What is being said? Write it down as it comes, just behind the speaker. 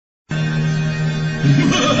What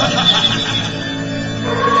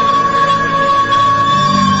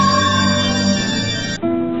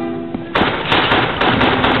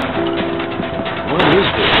is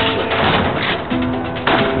this place?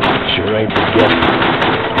 Sure ain't forgetting.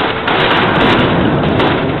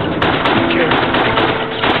 Be careful.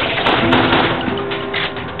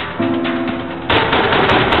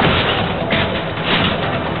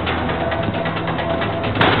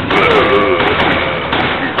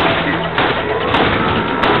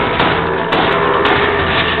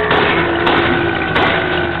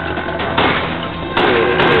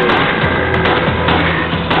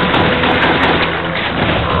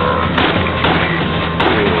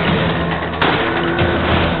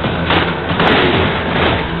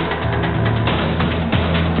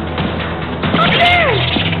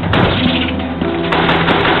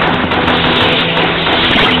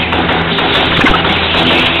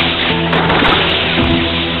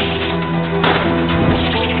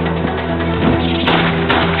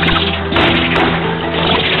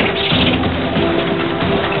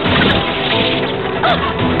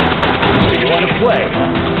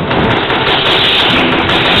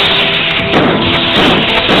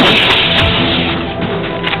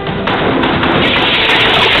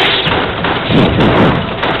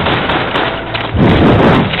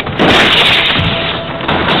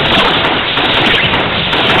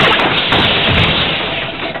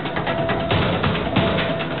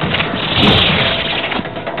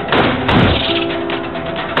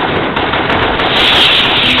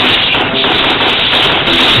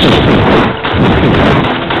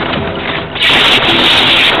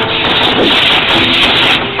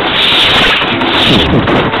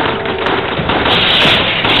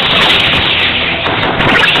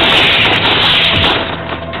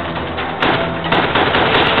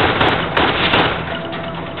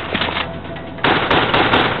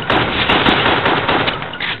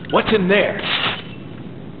 What's in there?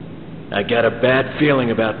 I got a bad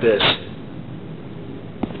feeling about this.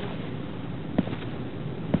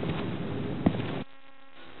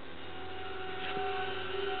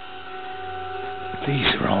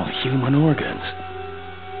 These are all human organs.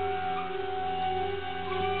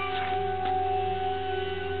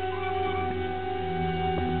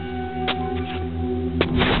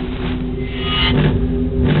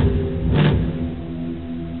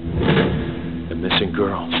 The missing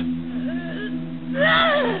girls.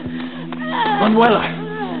 Manuela!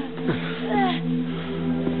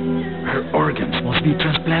 Her organs must be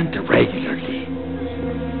transplanted regularly.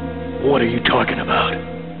 What are you talking about?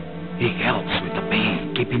 It helps with the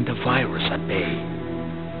pain, keeping the virus at bay.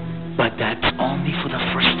 But that's only for the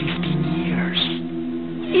first 15 years.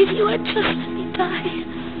 If you had just let me die,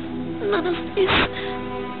 none of this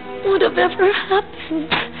would have ever happened.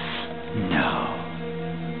 No.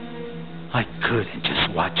 I couldn't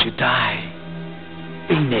just watch you die.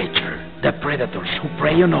 In nature, the predators who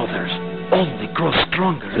prey on others only grow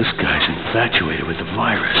stronger. This guy's infatuated with the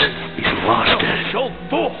virus. He's lost it. So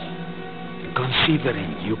full.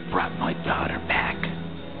 Considering you brought my daughter back,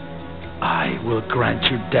 I will grant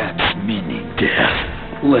your dad's meaning.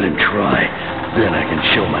 Death. Let him try. Then I can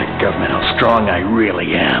show my government how strong I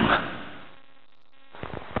really am.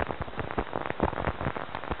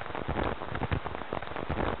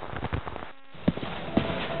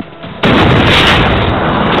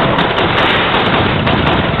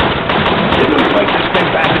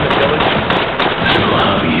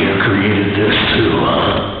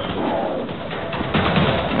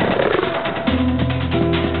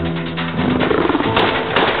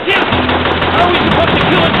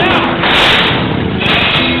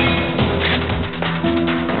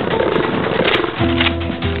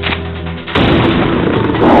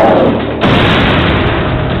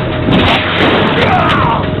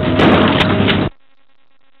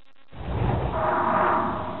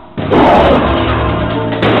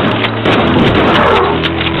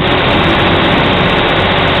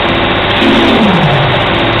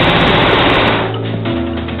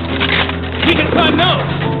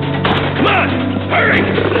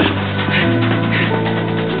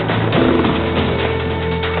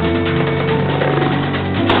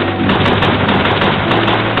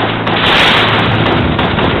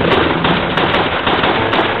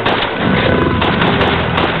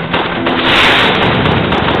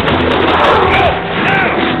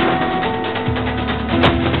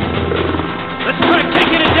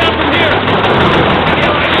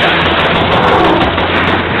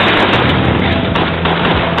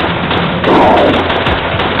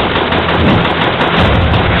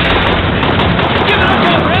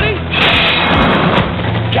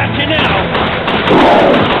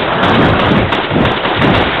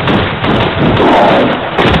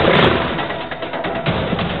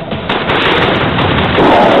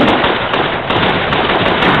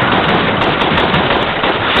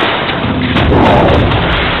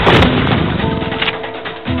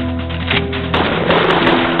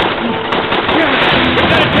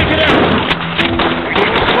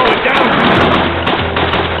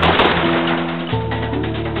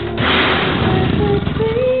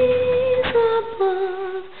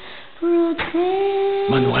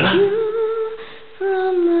 Manuela?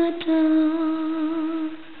 From the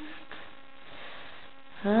dark,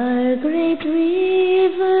 our great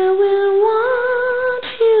river will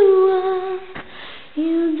wash you up.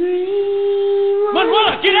 You dream.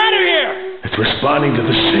 Manuela, get out of here! It's responding to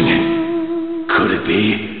the singing. Could it be?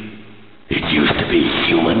 It used to be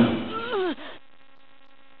human.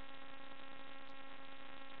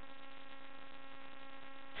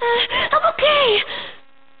 I'm okay.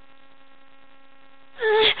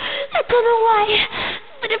 I don't know why,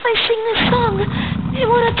 but if I sing this song, it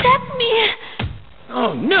won't attack me.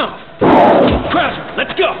 Oh, no! Krauser,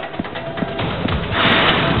 let's go!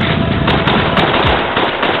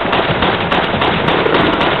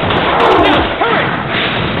 Now, hurry!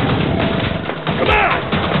 Come on!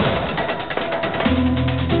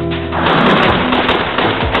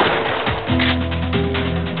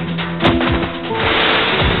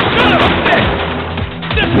 Son of a bitch!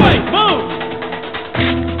 This way, move!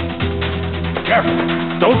 Careful,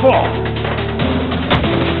 don't fall.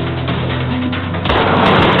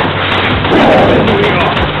 Moving on.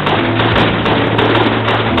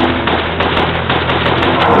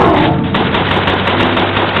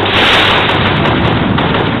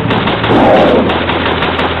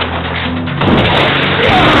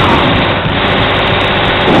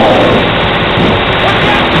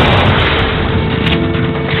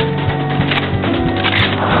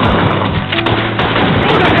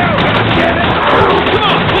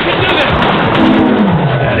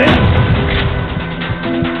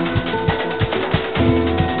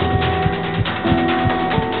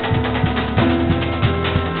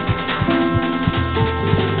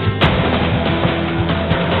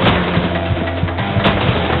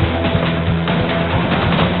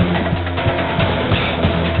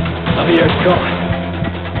 Javier's gone.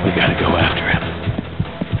 We gotta go after him.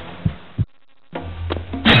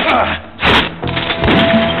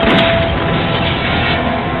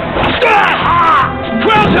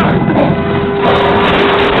 Krauser!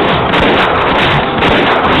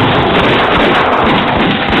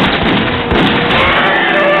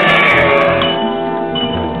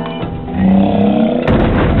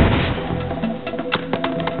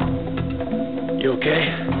 You okay?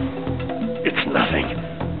 It's nothing.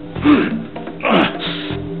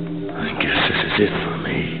 I guess this is it for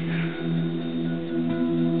me.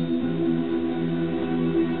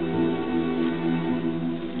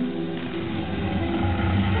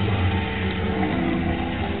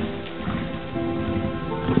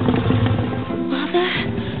 Mother?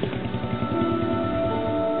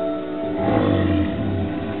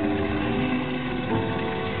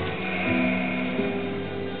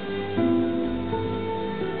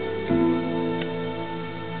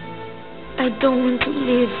 I don't want to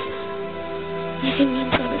live. If it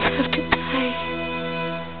means I'll just have to die.